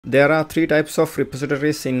There are three types of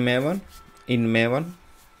repositories in Maven.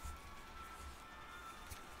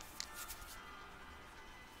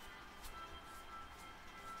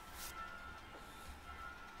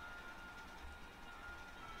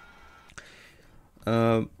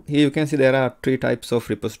 Here you can see there are three types of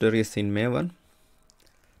repositories in Maven.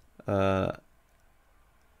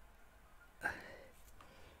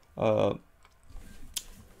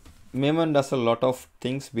 Maven does a lot of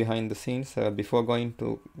things behind the scenes. Before going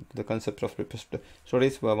to the concept of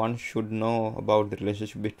repositories, one should know about the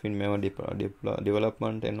relationship between Maven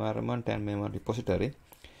development environment and Maven repository.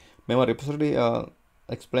 Maven repository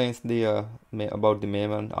explains about the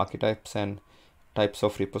Maven archetypes and types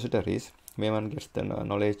of repositories. Maven gets the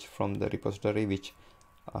knowledge from the repository, which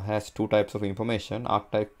has two types of information: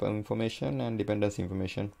 archetype information and dependency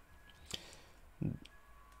information.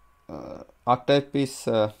 Archetype is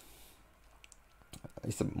a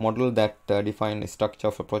model that defines the structure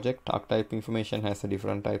of a project. Archetype information has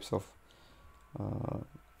different types of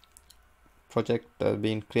project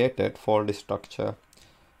being created for the structure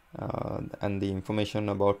and the information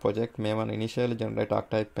about project. Maven initially generate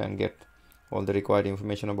archetype and get all the required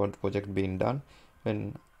information about the project being done.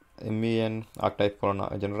 When Maven archetype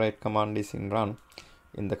generate command is run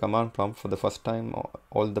in the command prompt for the first time,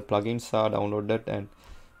 all the plugins are downloaded and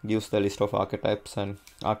gives the list of archetypes and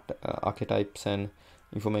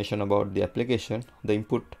information about the application. The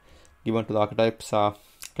input given to the archetypes are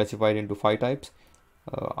classified into 5 types: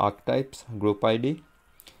 archetypes, group ID,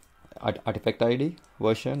 artifact ID,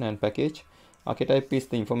 version, and package. Archetype is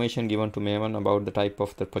the information given to Maven about the type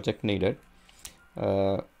of the project needed.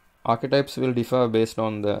 Archetypes will differ based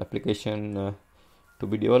on the application to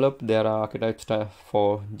be developed. There are archetypes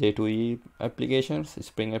for J2E applications,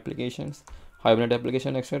 Spring applications, Hibernate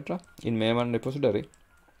application, etc. In Maven repository,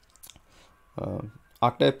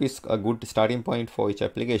 archetype is a good starting point for each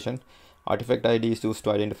application. Artifact ID is used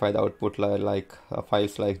to identify the output like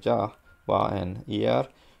files like Java and ER.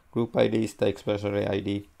 Group ID is the exploratory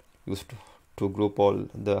ID used to group all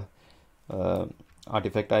the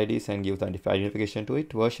artifact IDs and give the identification to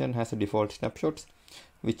it. Version has a default snapshots,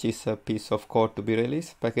 which is a piece of code to be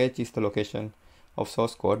released. Package is the location of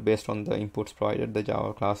source code. Based on the inputs provided, the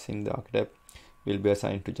Java class in the archetype will be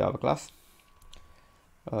assigned to Java class.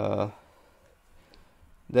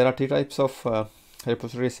 There are three types of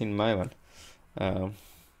repositories in Maven: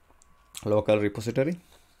 local repository,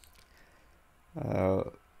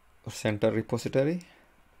 center repository,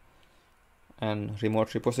 and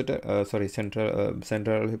remote repository.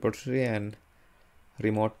 Central repository and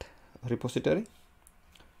remote repository.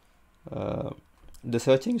 The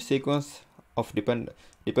searching sequence of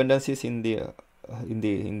dependencies in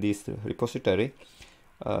this repository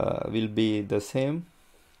will be the same.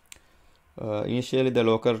 Initially, the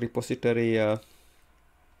local repository in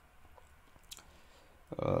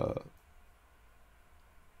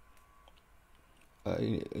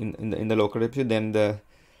the local repository, then the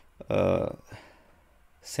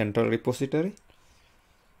central repository,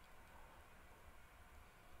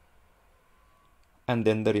 and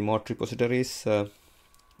then the remote repositories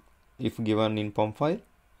if given in POM file.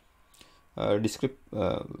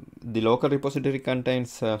 The local repository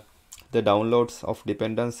contains the downloads of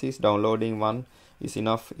dependencies. Downloading one is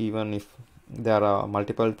enough even if there are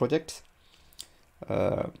multiple projects.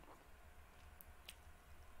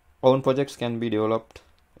 Own projects can be developed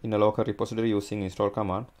in a local repository using install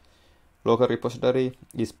command. Local repository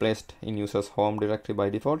is placed in user's home directory by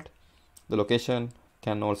default. The location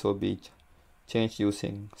can also be changed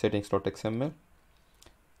using settings.xml.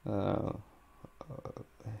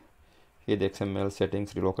 Here the XML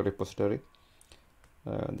settings, the local repository.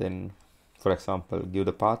 Then, for example, give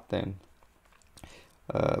the path. Then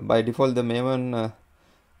by default, the Maven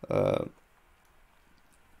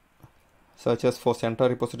searches for central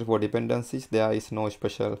repository for dependencies. There is no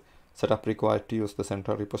special setup required to use the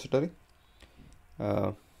central repository.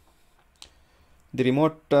 The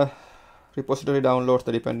remote repository downloads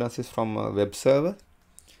the dependencies from a web server.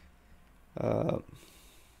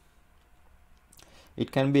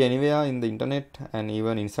 It can be anywhere in the internet and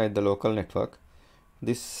even inside the local network.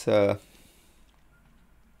 This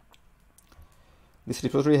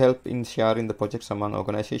repository helps in sharing the projects among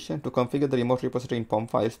organizations. To configure the remote repository in POM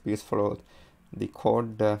files, please follow the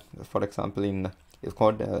code. For example, it's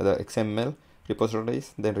called the XML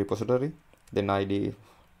repositories, then repository, then ID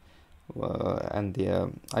and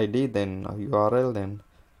the ID, then URL, then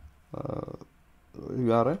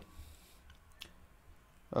URL.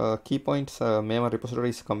 Key points: Maven repository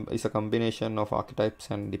is a combination of archetypes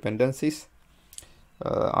and dependencies.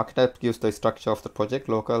 Archetype gives the structure of the project: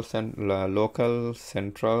 local,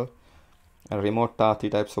 central, and remote are three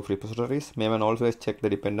types of repositories. Maven always check the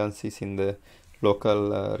dependencies in the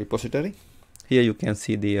local repository. Here you can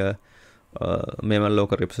see the Maven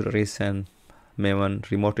local repositories and Maven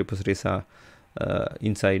remote repositories are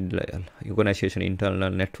inside organization internal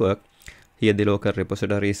network. Here the local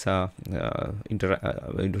repositories are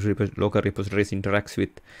local repositories interacts with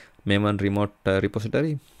Maven remote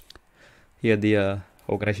repository. Here the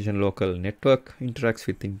organization local network interacts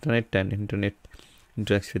with internet, and internet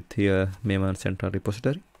interacts with the Maven central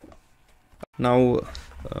repository. Now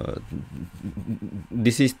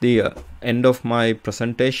this is the end of my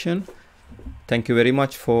presentation. Thank you very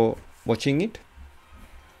much for watching it.